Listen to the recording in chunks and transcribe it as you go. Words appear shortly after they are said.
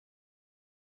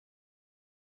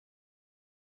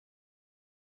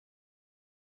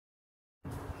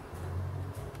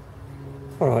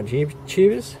Alright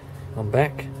YouTubers, I'm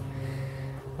back.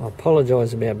 I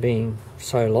apologise about being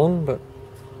so long, but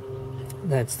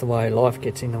that's the way life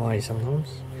gets in the way sometimes.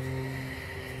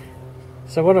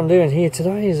 So what I'm doing here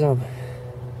today is I'm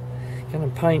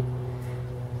going to paint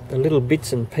the little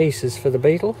bits and pieces for the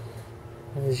Beetle.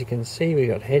 As you can see, we've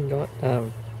got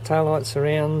tail light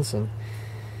surrounds and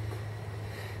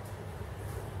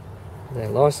the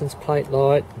license plate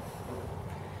light,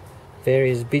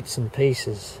 various bits and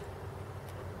pieces.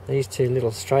 These two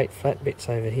little straight flat bits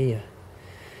over here,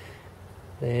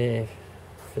 they're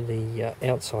for the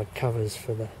outside covers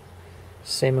for the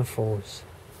semaphores.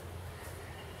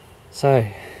 So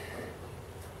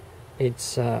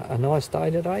it's a nice day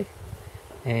today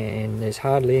and there's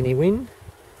hardly any wind,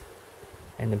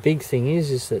 and the big thing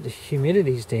is that the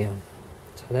humidity's down,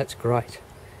 so that's great.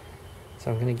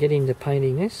 So I'm going to get into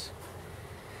painting this.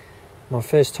 My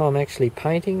first time actually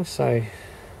painting, so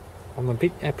I'm a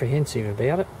bit apprehensive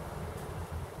about it,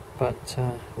 but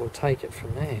we'll take it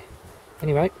from there.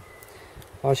 Anyway,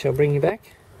 I shall bring you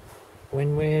back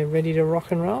when we're ready to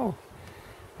rock and roll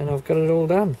and I've got it all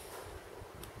done.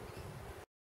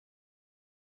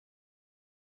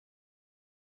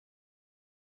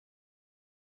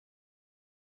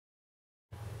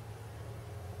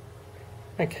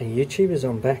 Okay YouTubers,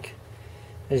 I'm back,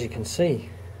 as you can see.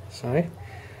 So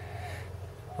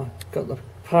I've got the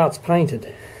parts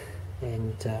painted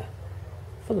and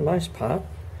for the most part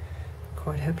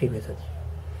quite happy with it.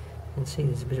 You can see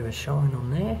there's a bit of a shine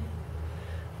on there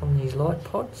on these light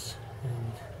pods,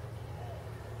 and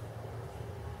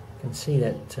you can see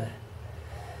that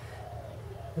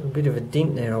little bit of a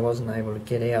dint there I wasn't able to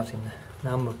get out in the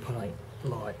number plate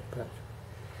light, but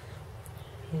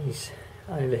these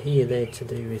over here they're to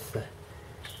do with the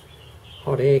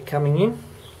hot air coming in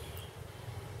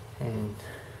and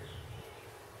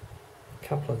a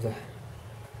couple of the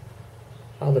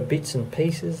other bits and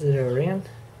pieces that are around.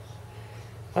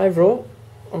 Overall,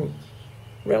 I'm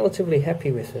relatively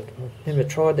happy with it. I've never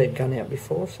tried that gun out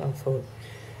before, so I thought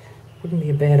it wouldn't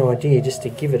be a bad idea just to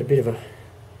give it a bit of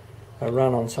a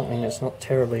run on something that's not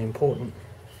terribly important.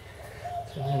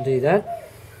 So I'm going to do that.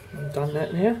 I've done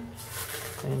that now,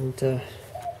 and I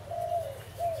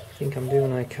think I'm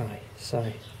doing okay.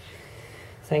 So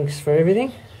thanks for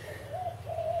everything,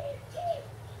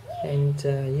 and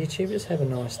YouTubers, have a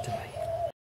nice day.